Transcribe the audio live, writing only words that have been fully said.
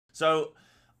So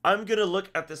I'm gonna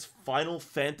look at this Final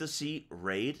Fantasy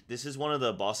raid. This is one of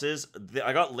the bosses.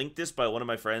 I got linked this by one of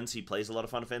my friends. He plays a lot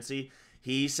of Final Fantasy.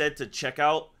 He said to check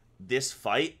out this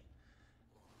fight.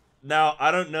 Now, I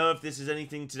don't know if this is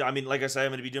anything to... I mean, like I said, I'm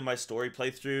going to be doing my story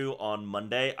playthrough on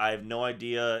Monday. I have no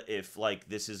idea if, like,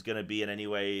 this is going to be in any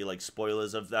way, like,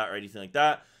 spoilers of that or anything like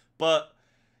that. But,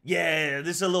 yeah,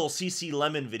 this is a little CC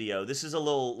Lemon video. This is a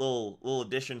little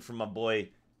addition from my boy,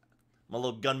 my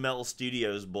little Gunmetal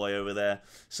Studios boy over there.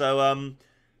 So,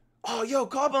 oh, yo,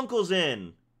 Carbuncle's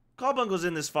in. Carbuncle's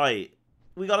in this fight.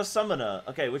 We got a summoner.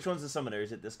 Okay, which one's the summoner?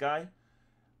 Is it this guy?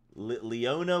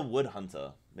 Leona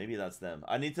Woodhunter. Maybe that's them.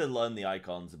 I need to learn the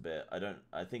icons a bit.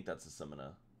 I think that's a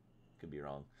summoner. Could be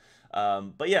wrong.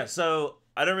 But yeah, so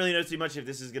I don't really know too much if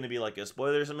this is going to be like a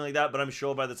spoiler or something like that, but I'm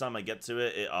sure by the time I get to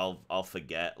it, I'll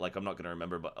forget. Like, I'm not going to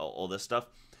remember all this stuff.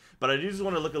 But I do just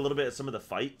want to look a little bit at some of the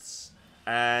fights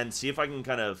and see if I can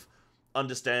kind of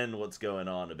understand what's going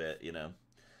on a bit, you know.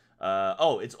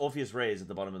 Oh, it's Orpheus Rays at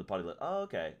the bottom of the party list. Oh,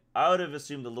 okay. I would have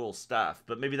assumed a little staff,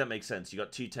 but maybe that makes sense. You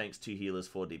got 2 tanks, 2 healers,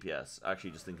 4 DPS.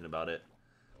 Actually, just thinking about it.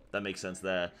 That makes sense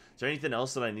there. Is there anything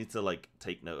else that I need to, like,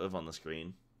 take note of on the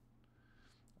screen?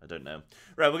 I don't know.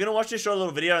 Right, we're going to watch this short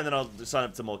little video, and then I'll sign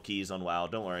up to more keys on WoW.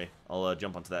 Don't worry. I'll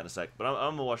jump onto that in a sec. But I'm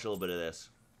going to watch a little bit of this.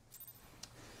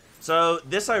 So,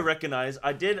 this I recognize.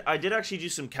 I did actually do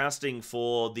some casting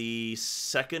for the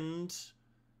second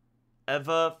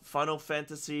ever Final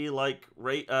Fantasy like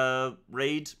raid of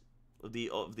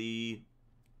the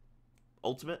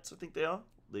Ultimates, I think they are.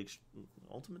 The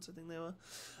Ultimates, I think they were.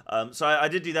 So I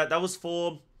did do that. That was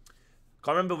for,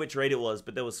 can't remember which raid it was,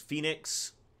 but there was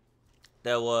Phoenix.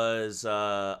 There was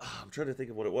I'm trying to think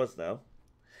of what it was now.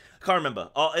 I can't remember.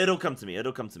 Oh, it'll come to me.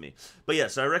 It'll come to me. But yeah,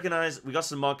 so I recognize we got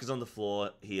some markers on the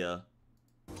floor here.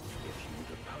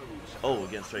 Oh, we're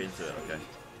getting straight into it. Okay.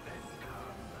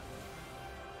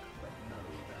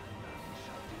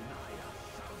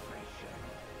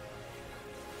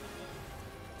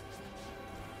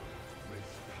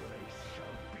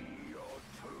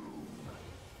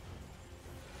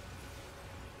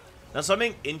 Now,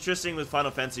 something interesting with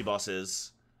Final Fantasy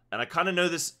bosses, and I kind of know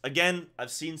this, again,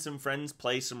 I've seen some friends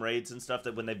play some raids and stuff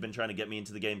that when they've been trying to get me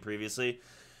into the game previously,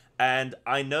 and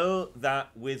I know that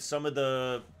with some of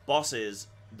the bosses,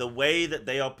 the way that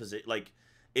they are positioned, like,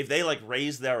 if they, like,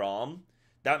 raise their arm,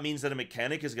 that means that a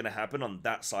mechanic is going to happen on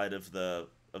that side of the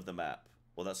map,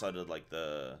 or that side of, like,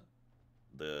 the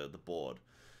board.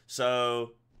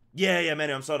 So, yeah,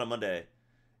 man, I'm starting on Monday.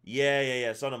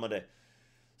 Yeah, starting on Monday.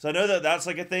 So I know that that's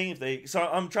like a thing. So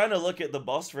I'm trying to look at the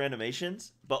boss for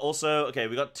animations, but also, okay,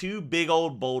 we got 2 big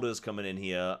old boulders coming in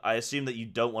here. I assume that you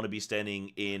don't want to be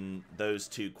standing in those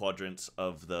 2 quadrants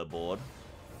of the board.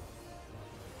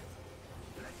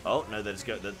 Oh, no,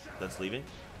 that's leaving.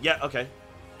 Yeah, okay,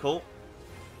 cool.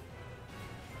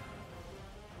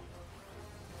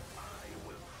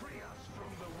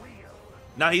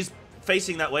 Now he's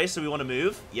facing that way, so we want to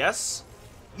move. Yes.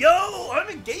 Yo, I'm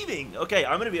in gaming. Okay,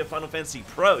 I'm gonna be a Final Fantasy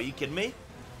pro. Are you kidding me?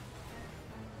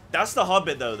 That's the hard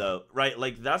bit though, right?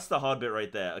 Like, that's the hard bit right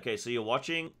there. Okay, so you're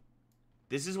watching.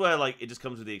 This is where, like, it just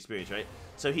comes with the experience, right?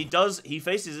 So he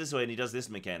faces this way and he does this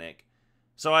mechanic.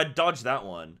 So I dodged that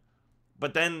one.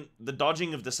 But then the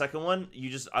dodging of the second one,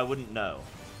 I wouldn't know.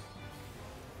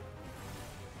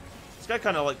 This guy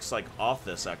kind of looks like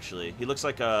Arthas, actually. He looks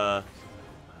like the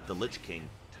Lich King.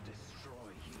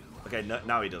 Okay, no,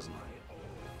 now he doesn't.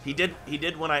 He did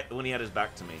when he had his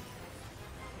back to me.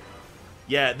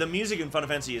 Yeah, the music in Final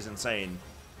Fantasy is insane.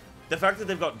 The fact that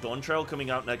they've got Dawn Trail coming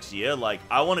out next year, like,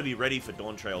 I want to be ready for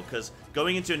Dawn Trail, because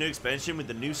going into a new expansion with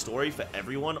the new story for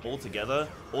everyone all together,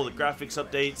 all the graphics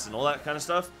updates and all that kind of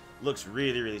stuff, looks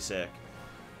really, really sick.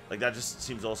 Like, that just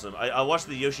seems awesome. I watched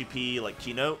the Yoshi P, like,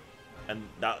 keynote, and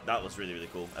that was really, really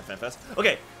cool. FFS.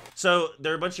 Okay, so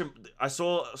there are a bunch of, I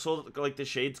saw like the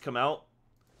shades come out.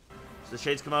 The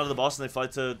shades come out of the boss and they fly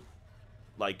to,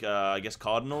 like, I guess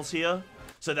cardinals here.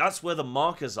 So that's where the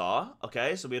markers are.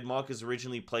 Okay, so we had markers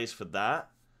originally placed for that.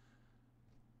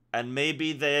 And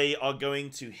maybe they are going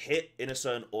to hit in a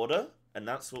certain order. And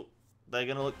that's what they're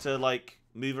going to look to, like,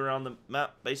 move around the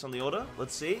map based on the order.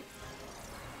 Let's see.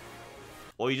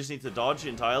 Or you just need to dodge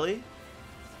entirely.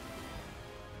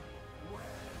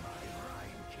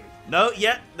 No,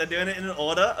 yeah, they're doing it in an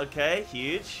order. Okay,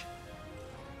 huge.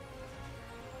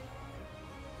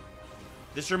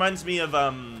 This reminds me of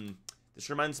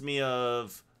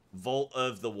Vault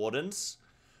of the Wardens,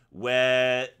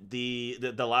 where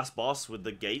the last boss with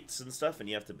the gates and stuff, and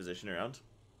you have to position around.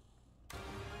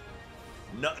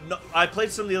 No, I played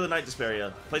some the other night,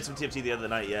 Desperia. Played some TFT the other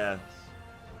night, yeah.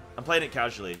 I'm playing it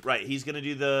casually. Right, he's gonna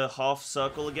do the half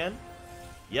circle again.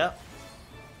 Yep.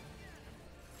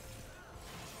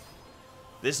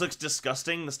 This looks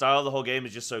disgusting. The style of the whole game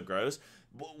is just so gross.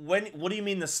 What do you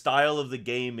mean the style of the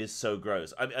game is so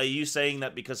gross? Are you saying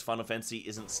that because Final Fantasy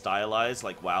isn't stylized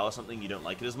like WoW or something, you don't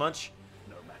like it as much?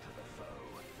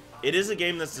 It is a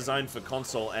game that's designed for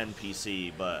console and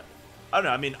PC, but I don't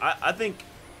know. I mean, I think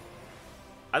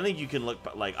you can look,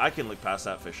 like, I can look past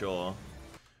that for sure.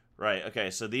 Right,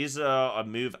 okay, so these are a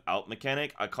move out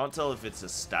mechanic. I can't tell if it's a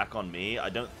stack on me. I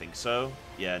don't think so.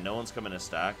 Yeah, no one's coming to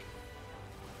stack.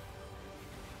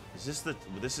 Is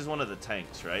this is one of the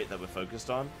tanks, right, that we're focused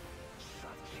on?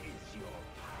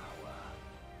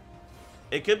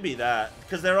 It could be that,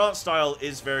 because their art style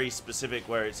is very specific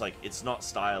where it's like, it's not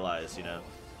stylized, you know?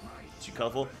 Too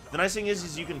colorful. The nice thing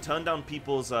is you can turn down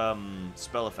people's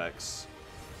spell effects.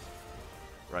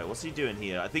 Right, what's he doing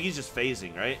here? I think he's just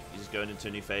phasing, right? He's just going into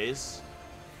a new phase.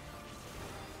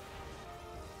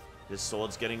 His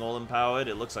sword's getting all empowered.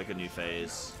 It looks like a new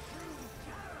phase.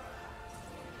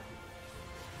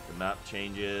 The map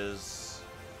changes.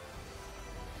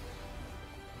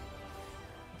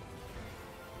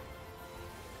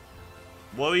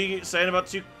 What were you saying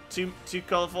about too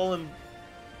colorful and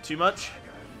too much?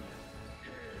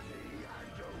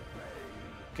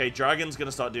 Okay, Dragon's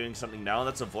gonna start doing something now.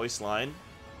 That's a voice line.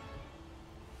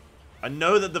 I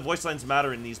know that the voice lines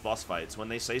matter in these boss fights. When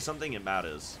they say something, it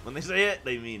matters. When they say it,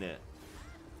 they mean it.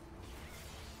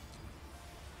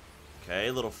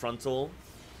 Okay, little frontal.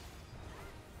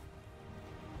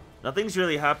 Nothing's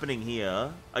really happening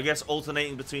here. I guess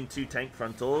alternating between two tank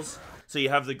frontals. So you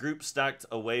have the group stacked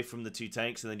away from the two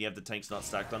tanks, and then you have the tanks not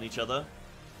stacked on each other.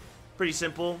 Pretty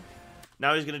simple.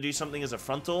 Now he's going to do something as a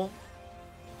frontal.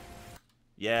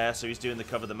 Yeah, so he's doing the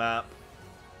cover the map.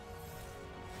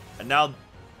 And now,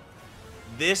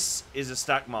 this is a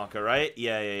stack marker, right?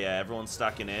 Yeah. Everyone's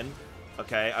stacking in.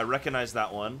 Okay, I recognize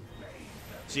that one.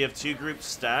 So you have two groups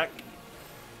stack.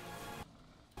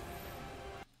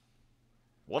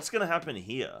 What's going to happen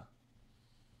here?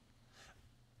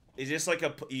 Is this like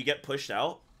you get pushed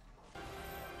out?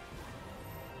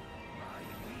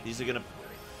 These are going to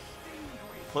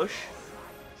push?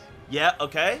 Yeah,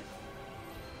 okay.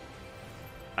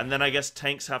 And then I guess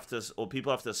tanks have to, or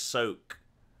people have to soak.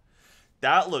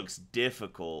 That looks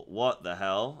difficult. What the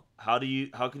hell? How can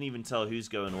you even tell who's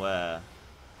going where?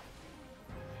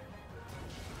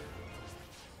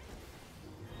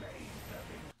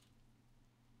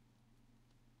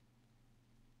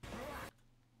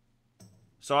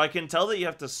 So I can tell that you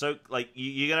have to soak, like,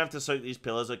 you're gonna have to soak these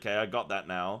pillars. Okay, I got that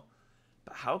now.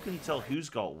 But how can you tell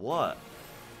who's got what?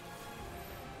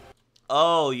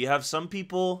 Oh, you have some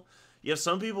people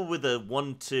with a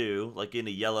 1-2, like in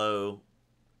a yellow,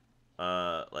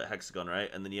 like hexagon, right?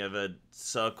 And then you have a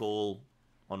circle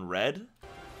on red.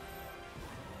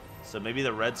 So maybe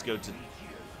the reds go to...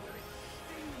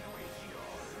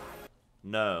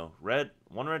 No,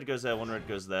 one red goes there, one red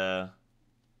goes there.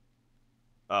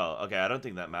 Oh, okay, I don't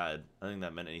think that mattered. I don't think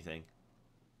that meant anything.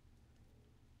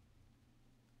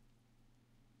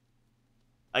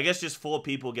 I guess just 4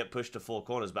 people get pushed to 4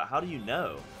 corners, but how do you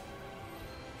know?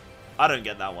 I don't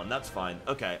get that one. That's fine.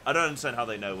 Okay, I don't understand how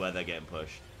they know where they're getting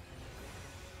pushed.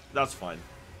 That's fine.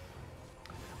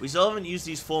 We still haven't used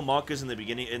these 4 markers in the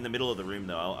beginning, in the middle of the room,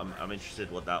 though. I'm interested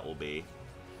what that will be.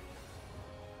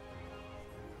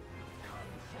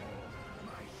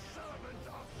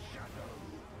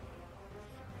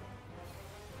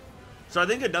 So I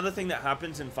think another thing that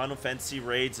happens in Final Fantasy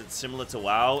raids that's similar to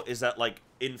WoW is that, like,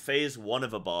 in phase 1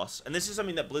 of a boss, and this is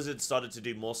something that Blizzard started to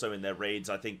do more so in their raids,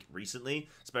 I think, recently,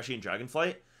 especially in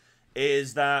Dragonflight,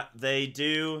 is that they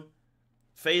do...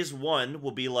 Phase 1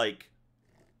 will be, like,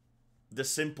 the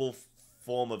simple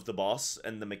form of the boss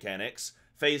and the mechanics.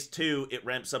 Phase 2, it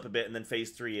ramps up a bit, and then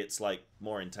Phase 3, it's, like,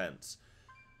 more intense.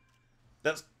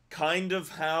 That's kind of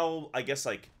how, I guess,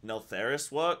 like, Neltharis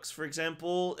works, for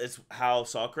example. It's how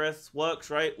Sarkareth works,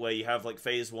 right? Where you have, like,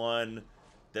 Phase 1,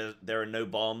 there are no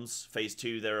bombs. Phase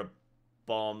 2, there are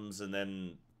bombs, and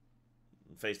then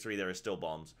Phase 3, there are still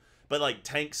bombs. But, like,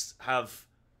 tanks have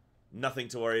nothing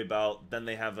to worry about. Then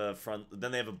they have a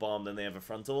then they have a bomb, then they have a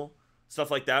frontal.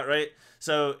 Stuff like that, right?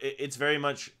 So, it's very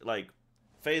much, like,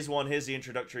 Phase 1, here's the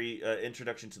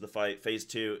introduction to the fight. Phase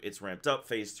 2, it's ramped up.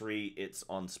 Phase 3, it's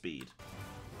on speed.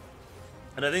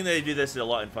 And I think they do this a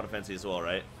lot in Final Fantasy as well,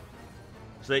 right?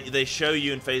 So they show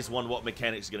you in Phase 1 what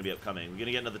mechanics are going to be upcoming. We're going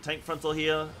to get another tank frontal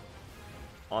here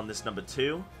on this number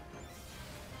 2.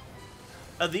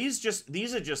 Are these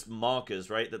are just markers,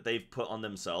 right, that they've put on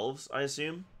themselves, I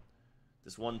assume?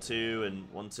 This 1-2 and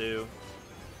 1-2.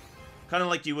 Kind of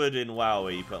like you would in WoW,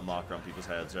 where you put a marker on people's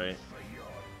heads, right?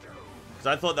 Because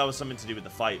I thought that was something to do with the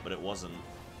fight, but it wasn't.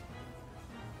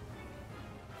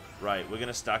 Right, we're going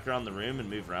to stack around the room and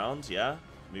move around, yeah?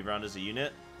 Move around as a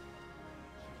unit.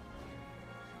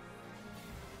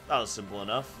 That was simple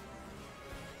enough.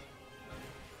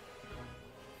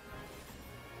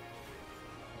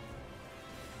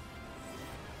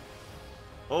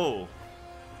 Oh.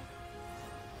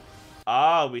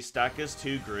 Ah, we stack as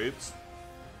 2 groups.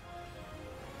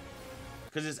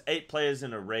 Because it's 8 players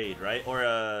in a raid, right? Or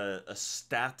a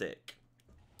static.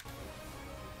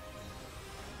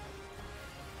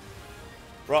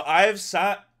 Bro, I've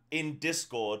sat in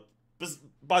Discord.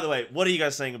 By the way, what are you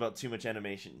guys saying about too much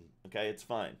animation? Okay, it's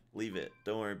fine. Leave it.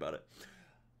 Don't worry about it.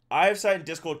 I've sat in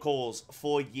Discord calls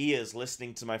for years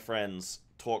listening to my friends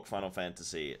talk Final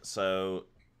Fantasy. So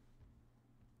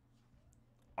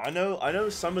I know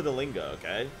some of the lingo,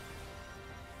 okay?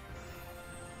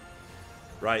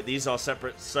 Right, these are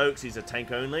separate soaks. These are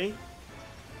tank only.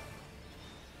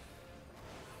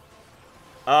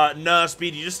 No,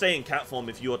 Speed, you just stay in cat form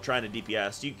if you're trying to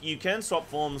DPS. You can swap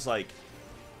forms, like,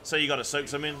 so you gotta soak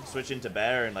something, switch into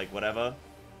bear and, like, whatever.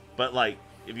 But, like,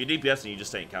 if you're DPSing, you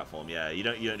just stay in cat form, yeah. You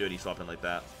don't do any swapping like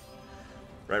that.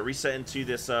 Right, reset into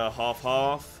this,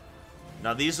 half-half.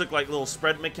 Now, these look like little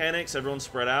spread mechanics. Everyone's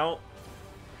spread out.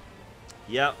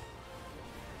 Yep.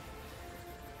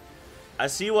 I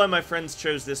see why my friends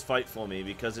chose this fight for me,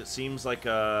 because it seems like,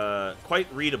 quite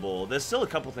readable. There's still a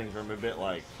couple things where I'm a bit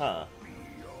like, huh.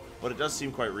 But it does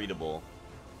seem quite readable.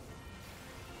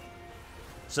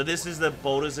 So this is the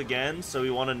boulders again, so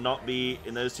we want to not be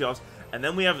in those 2 halves. And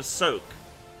then we have a soak.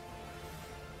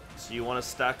 So you want to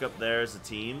stack up there as a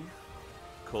team.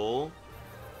 Cool.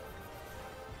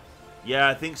 Yeah,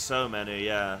 I think so, Manu,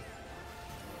 yeah.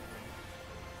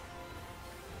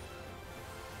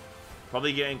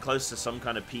 Probably getting close to some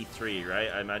kind of P3,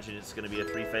 right? I imagine it's going to be a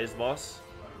 3-phase boss.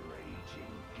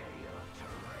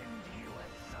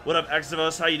 What up,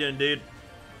 Exivos? How you doing, dude?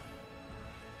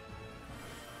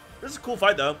 This is a cool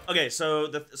fight, though. Okay, so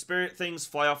the spirit things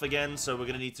fly off again, so we're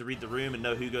going to need to read the room and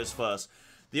know who goes first.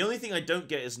 The only thing I don't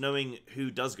get is knowing who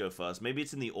does go first. Maybe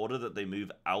it's in the order that they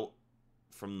move out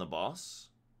from the boss.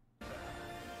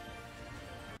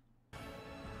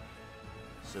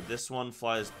 So this one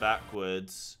flies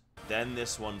backwards, then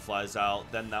this one flies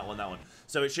out, then that one, that one.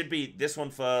 So it should be this one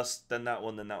first, then that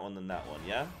one, then that one, then that one,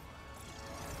 yeah?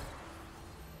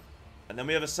 And then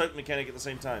we have a soak mechanic at the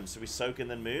same time. So we soak and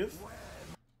then move.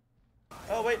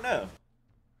 Oh, wait, no.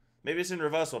 Maybe it's in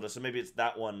reverse order. So maybe it's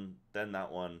that one, then that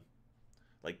one.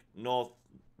 Like north,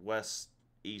 west,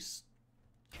 east,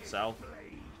 south.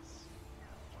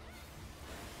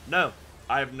 No.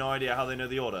 I have no idea how they know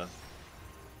the order.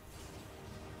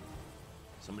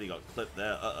 Somebody got clipped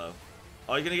there. Uh-oh.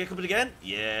 Are you going to get clipped again?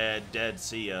 Yeah, dead.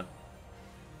 See ya.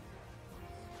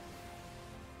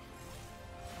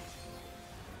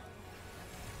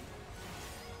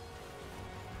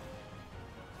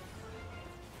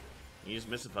 You just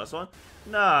missed the first one?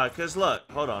 Nah, because look.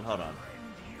 Hold on, hold on.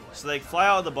 So they fly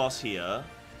out of the boss here.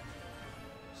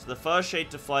 So the first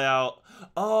shade to fly out...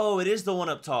 Oh, it is the one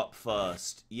up top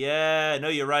first. Yeah, no,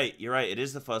 you're right. You're right. It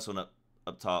is the first one up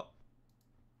top.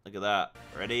 Look at that.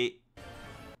 Ready?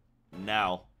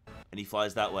 Now. And he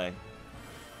flies that way.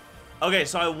 Okay,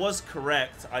 so I was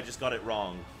correct. I just got it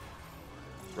wrong.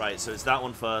 Right, so it's that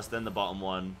one first, then the bottom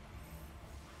one.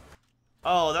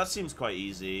 Oh, that seems quite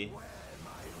easy.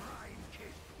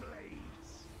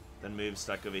 Then move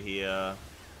stack over here.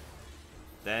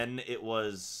 Then it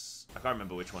was... I can't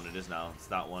remember which one it is now. It's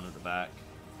that one at the back.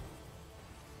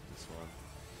 This one.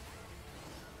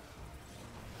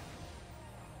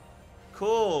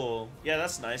 Cool. Yeah,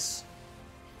 that's nice.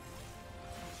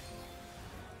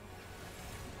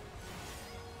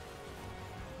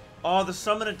 Oh, the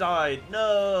summoner died.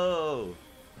 No!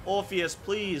 Orpheus,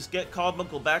 please, get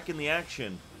Carbuncle back in the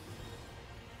action.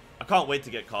 I can't wait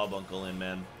to get Carbuncle in,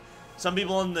 man. Some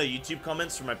people in the YouTube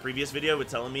comments from my previous video were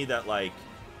telling me that, like,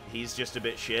 he's just a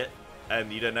bit shit,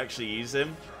 and you don't actually use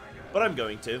him. But I'm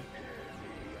going to.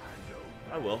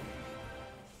 I will.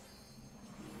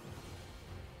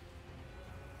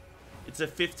 It's a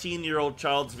 15-year-old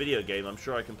child's video game. I'm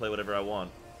sure I can play whatever I want.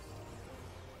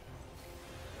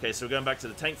 Okay, so we're going back to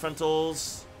the tank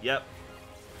frontals. Yep.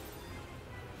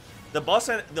 The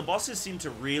bosses seem to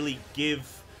really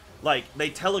give, like, they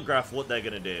telegraph what they're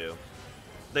gonna do.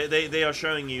 They are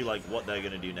showing you, like, what they're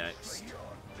gonna do next.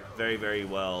 Very, very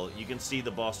well. You can see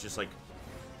the boss just, like,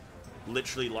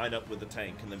 literally line up with the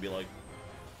tank and then be like...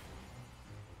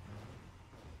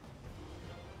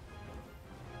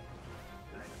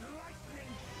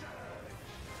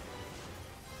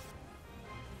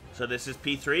 So this is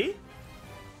P3?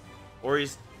 Or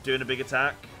he's doing a big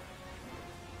attack?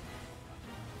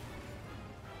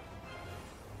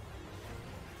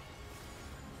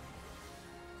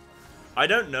 I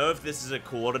don't know if this is a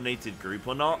coordinated group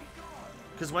or not.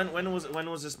 Because when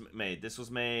was this made? This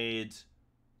was made,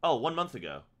 oh, 1 month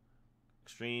ago.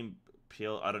 Extreme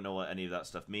Peel. I don't know what any of that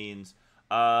stuff means.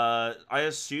 I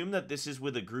assume that this is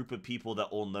with a group of people that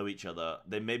all know each other.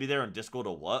 Maybe they're on Discord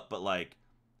or what, but like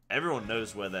everyone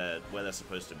knows where they're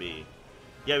supposed to be.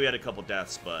 Yeah, we had a couple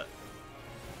deaths, but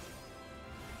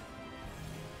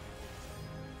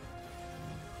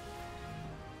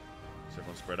so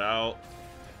everyone spread out.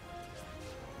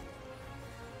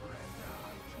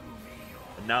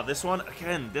 And now this one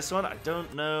again. This one I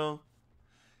don't know,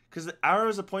 because the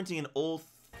arrows are pointing in all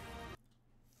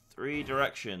 3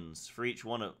 directions for each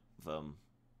one of them.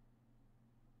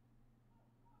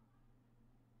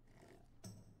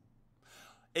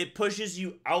 It pushes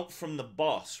you out from the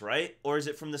boss, right? Or is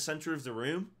it from the center of the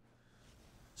room?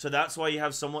 So that's why you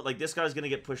have someone like this guy's going to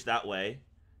get pushed that way.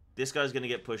 This guy's going to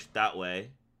get pushed that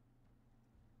way.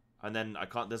 And then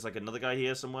there's like another guy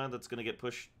here somewhere that's going to get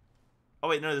pushed. Oh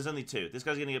wait, no, there's only 2. This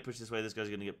guy's going to get pushed this way. This guy's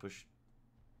going to get pushed.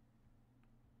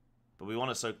 But we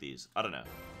want to soak these. I don't know.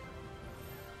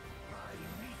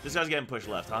 This guy's getting pushed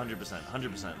left, 100%,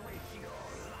 100%.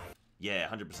 Yeah,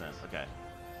 100%, okay.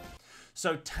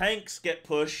 So tanks get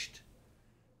pushed,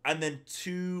 and then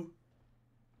 2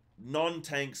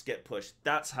 non-tanks get pushed.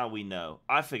 That's how we know.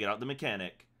 I figured out the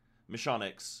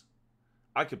mechanics.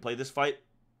 I could play this fight.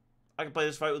 I could play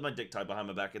this fight with my dick tied behind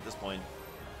my back at this point.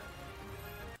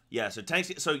 Yeah, so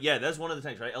tanks, so yeah, there's one of the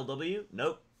tanks, right? LW?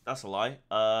 Nope, that's a lie.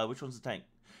 Which one's the tank?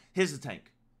 Here's the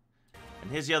tank. And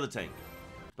here's the other tank.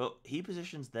 But he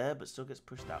positions there, but still gets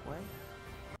pushed that way?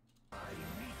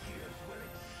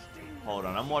 Hold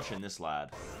on, I'm watching this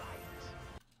lad.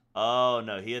 Oh,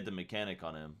 no, he had the mechanic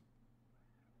on him.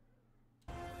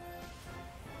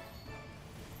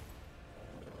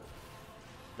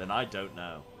 Then I don't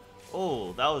know.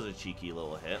 Oh, that was a cheeky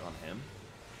little hit on him.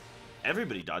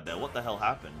 Everybody died there. What the hell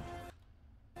happened?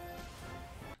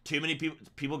 Too many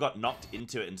people got knocked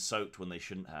into it and soaked when they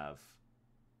shouldn't have.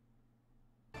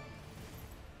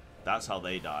 That's how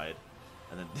they died.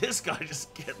 And then this guy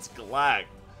just gets glagged.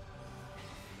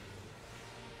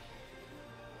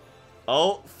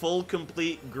 Oh, full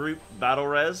complete group battle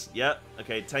res. Yep.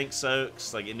 Okay, tank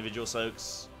soaks, like individual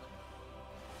soaks.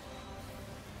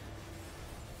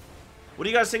 What do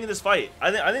you guys think of this fight?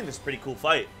 I think this is a pretty cool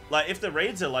fight. Like, if the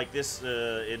raids are like this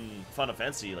in Final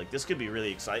Fantasy, like, this could be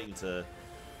really exciting to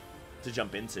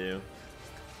jump into.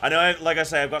 I know, like I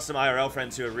say, I've got some IRL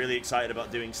friends who are really excited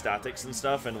about doing statics and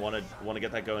stuff and want to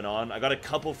get that going on. I got a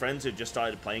couple friends who just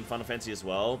started playing Final Fantasy as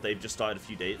well. They've just started a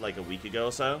few days, like a week ago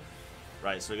or so.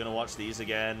 Right, so we're gonna watch these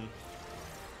again.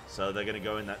 So they're gonna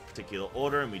go in that particular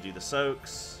order, and we do the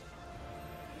soaks.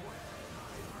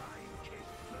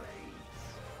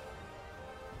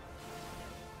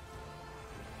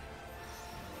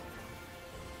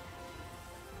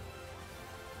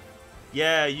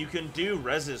 Yeah, you can do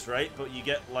reses, right? But you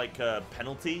get like a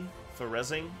penalty for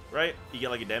resing, right? You get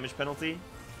like a damage penalty.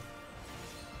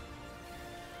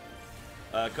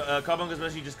 Carbuncle is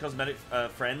mostly just cosmetic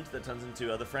friend that turns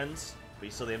into other friends. But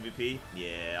he's still the MVP.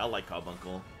 Yeah, I like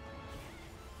Carbuncle.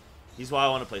 He's why I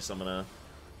want to play Summoner.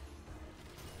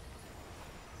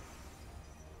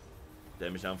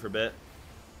 Damage down for a bit.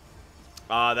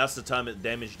 That's the time it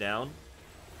damage down.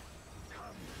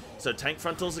 So tank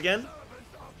frontals again.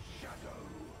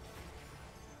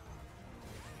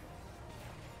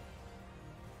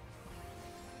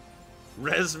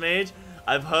 Res Mage.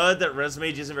 I've heard that Res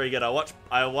Mage isn't very good. I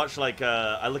watch like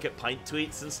I look at Pint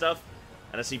tweets and stuff,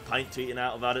 and I see Pint tweeting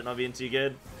out about it not being too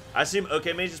good. I assume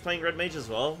OK Mage is playing Red Mage as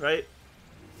well, right?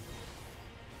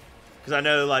 Because I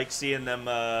know like seeing them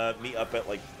meet up at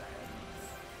like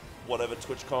whatever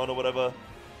TwitchCon or whatever.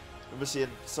 I remember seeing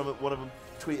one of them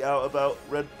tweet out about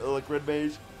Red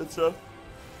Mage and stuff.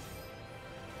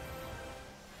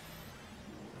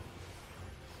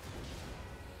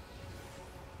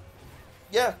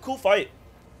 Yeah, cool fight.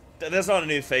 There's not a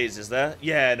new phase, is there?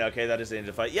 Yeah, no, okay, that is the end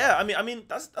of the fight. Yeah, I mean,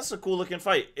 that's a cool looking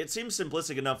fight. It seems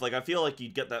simplistic enough. Like, I feel like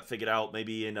you'd get that figured out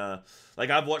maybe in like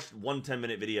I've watched one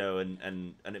 10-minute video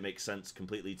and it makes sense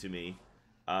completely to me,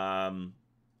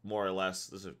 more or less.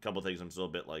 There's a couple things I'm still a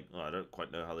bit like, oh, I don't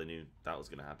quite know how they knew that was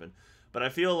gonna happen. But I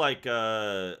feel like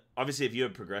obviously if you were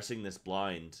progressing this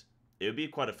blind, it would be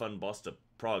quite a fun boss to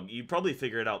prog. You'd probably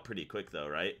figure it out pretty quick though,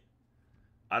 right?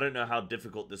 I don't know how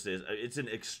difficult this is. It's an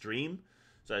extreme,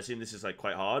 so I assume this is like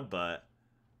quite hard, but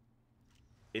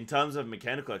in terms of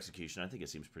mechanical execution, I think it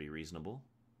seems pretty reasonable.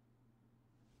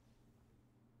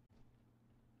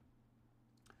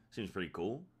 Seems pretty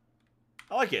cool.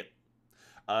 I like it.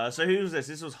 So who was this?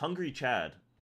 This was Hungrychad.